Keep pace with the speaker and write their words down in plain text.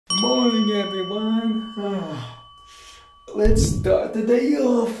Morning everyone. Let's start the day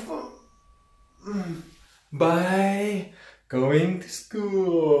off by going to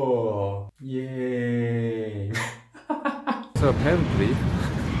school. Yay! So apparently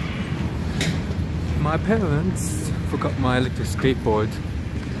my parents forgot my electric skateboard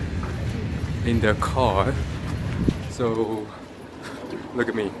in their car. So look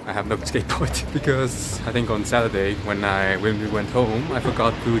at me, I have no skateboard because I think on Saturday when we went home, I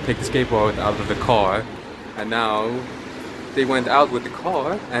forgot to take the skateboard out of the car, and now they went out with the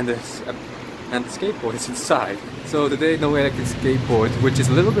car and the skateboard is inside. So today no electric skateboard, which is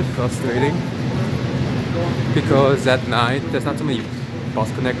a little bit frustrating because at night there's not so many bus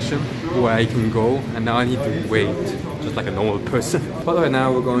connection where I can go, and now I need to wait just like a normal person. But right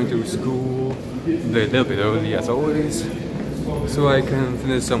now we're going to school a little bit early as always, so I can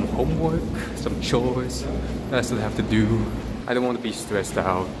finish some homework, some chores that I still have to do. I don't want to be stressed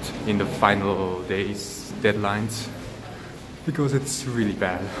out in the final days deadlines because it's really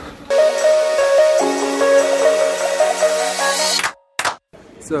bad.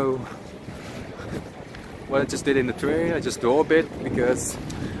 So what I just did in the train, I just draw a bit because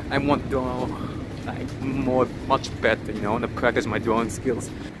I want to draw like much better, you know, and to practice my drawing skills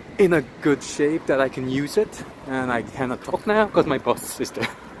in a good shape that I can use it. And I cannot talk now because my boss is there.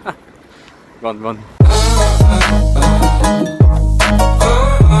 Run.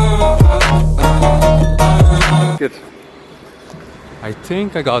 Good. I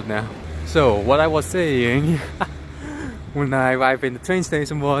think I got it now. So what I was saying when I arrived in the train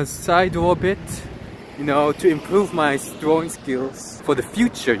station was I draw a bit, you know, to improve my drawing skills for the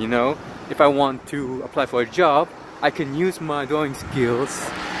future, you know. If I want to apply for a job, I can use my drawing skills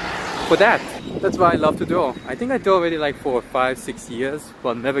for that. That's why I love to draw. I think I draw already like for 5-6 years,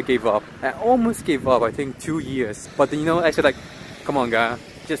 but never gave up. I almost gave up, I think 2 years. But you know, I said like, come on guy,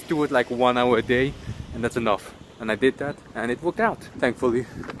 just do it like 1 hour a day and that's enough. And I did that and it worked out, thankfully.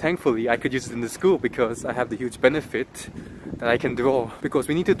 Thankfully I could use it in the school because I have the huge benefit that I can draw. Because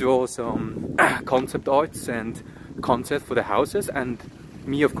we need to draw some concept arts and concepts for the houses, and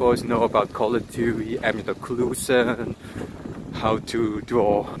me of course know about color theory, ambient occlusion, how to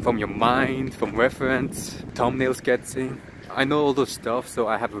draw from your mind, from reference, thumbnail sketching. I know all those stuff, so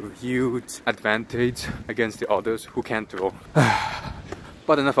I have a huge advantage against the others who can't draw.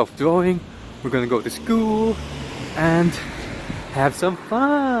 But enough of drawing, we're gonna go to school and have some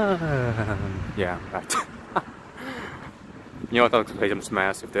fun. Yeah, right. You know what, I'll play some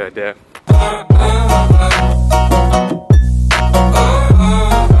Smash if they're there.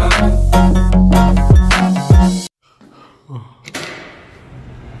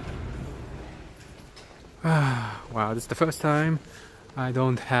 Wow, this is the first time I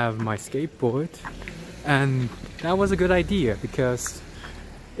don't have my skateboard, and that was a good idea because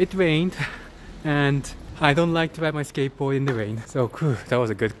it rained and I don't like to ride my skateboard in the rain. So that was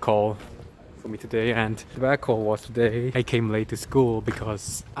a good call for me today. And the bad call was today I came late to school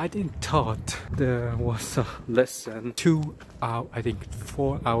because I didn't thought there was a lesson 4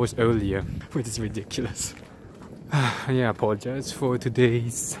 hours earlier, which is ridiculous. Yeah, I apologize for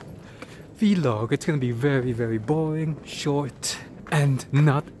today's vlog. It's gonna be very boring, short, and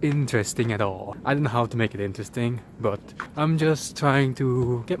not interesting at all. I don't know how to make it interesting, but I'm just trying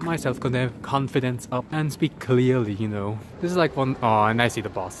to get myself confidence up and speak clearly, you know. This is like one... Oh, and I see the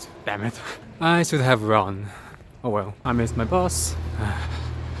bus. Damn it. I should have run. Oh well, I missed my bus.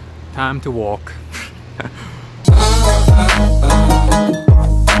 Time to walk.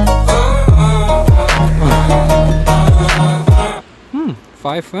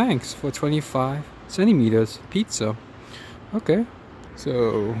 5 francs for 25 centimeters pizza. Okay,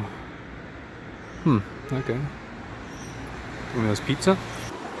 so okay, Domino's pizza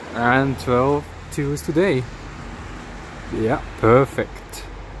and 12 tunes today. Yeah, perfect.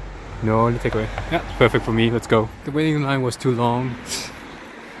 No only takeaway. Yeah, perfect for me. Let's go. The waiting line was too long.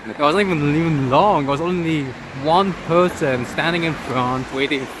 It wasn't even long. It was only one person standing in front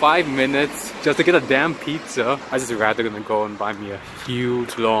waiting 5 minutes just to get a damn pizza. I just rather gonna go and buy me a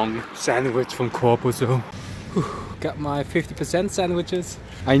huge long sandwich from Corposo. Got my 50% sandwiches.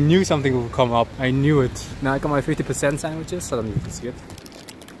 I knew something would come up. I knew it. Now I got my 50% sandwiches. I don't need to see it.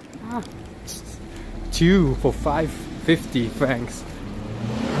 2 for 5.50 francs.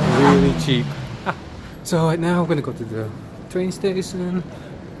 Really cheap. So right now we're gonna go to the train station,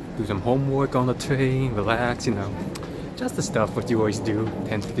 do some homework on the train, relax, you know, just the stuff what you always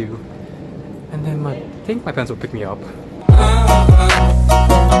tend to do. And then I think my parents will pick me up.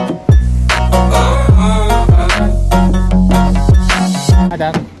 Hi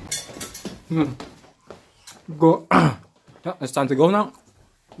Dad. Go. Yeah, it's time to go now.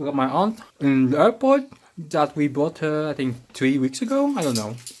 We got my aunt in the airport that we brought her, I think 3 weeks ago. I don't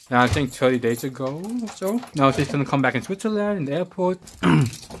know. Yeah, I think 30 days ago or so. Now she's gonna come back in Switzerland in the airport. And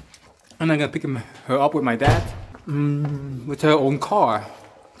I'm gonna pick her up with my dad. With her own car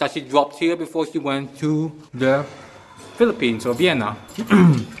that she dropped here before she went to the Philippines or Vienna.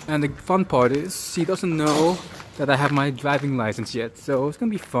 And the fun part is she doesn't know that I have my driving license yet, so it's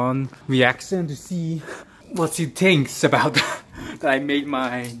gonna be fun reaction to see what she thinks about that I made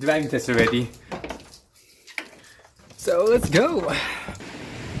my driving test already. So let's go.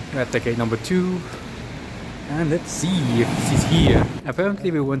 We're at the gate number 2 and let's see if she's here.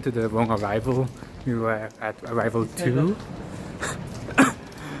 Apparently we went to the wrong arrival. We were at arrival 2.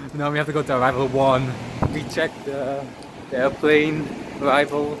 Now we have to go to arrival 1. We checked the airplane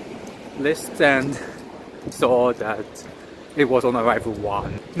arrival list and saw that it was on arrival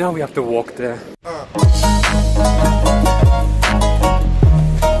 1. Now we have to walk there.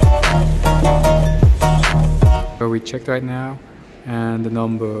 So we checked right now, and the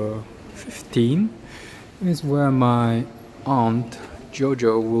number 15 is where my aunt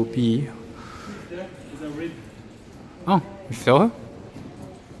Jojo will be. Oh, you saw her?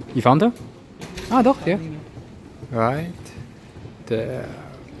 You found her? Ah, doch, yeah. Right there.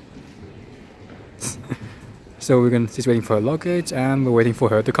 So she's waiting for her luggage and we're waiting for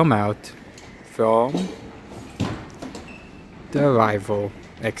her to come out from the arrival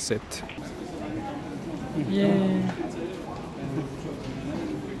exit. Yeah.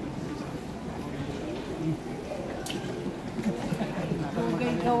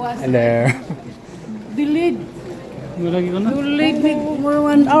 Hello. Delayed. Delayed me for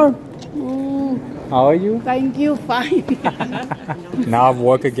 1 hour. How are you? Thank you, fine. Now I have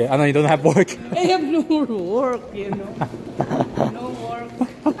work again. I know you don't have work. I have no work, you know. No work.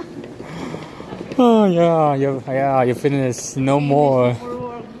 Oh yeah, you finished. No more.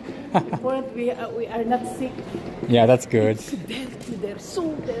 But we are not sick. Yeah, that's good. They're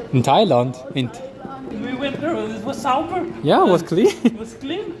so dirty. In Thailand. We went there, it was sober. Yeah, it was clean. It was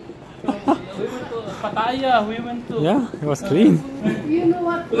clean. We went to Pattaya, we went to... Yeah, it was clean. You know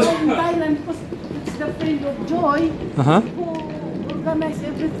what? In Thailand, because it's the friend of Joy who organized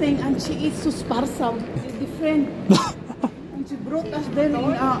everything, and she is so sparsome. She's the friend. And she brought us there in a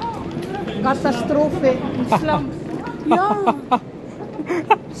catastrophe in slums. Yeah.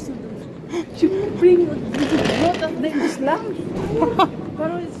 She brought us there in slums.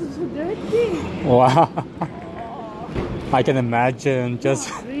 But it's so dirty. Wow. I can imagine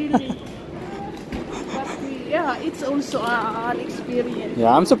just... Really? But yeah, it's also an experience.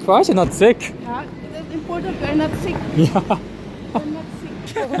 Yeah, I'm surprised you're not sick. It's important we're not sick. Yeah. We're not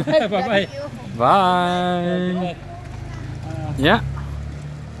sick. Bye-bye. Bye. Yeah.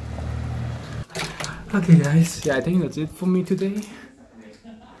 Okay guys, yeah, I think that's it for me today.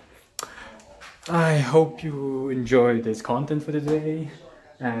 I hope you enjoyed this content for today,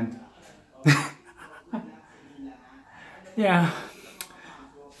 and yeah,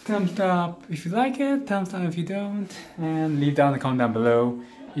 thumbs up if you like it, thumbs down if you don't, and leave down a comment down below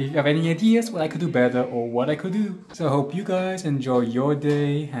if you have any ideas what I could do better or what I could do. So I hope you guys enjoy your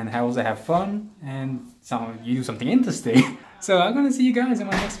day and also have fun and you do something interesting. So I'm gonna see you guys in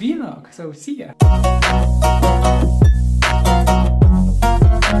my next vlog, so see ya.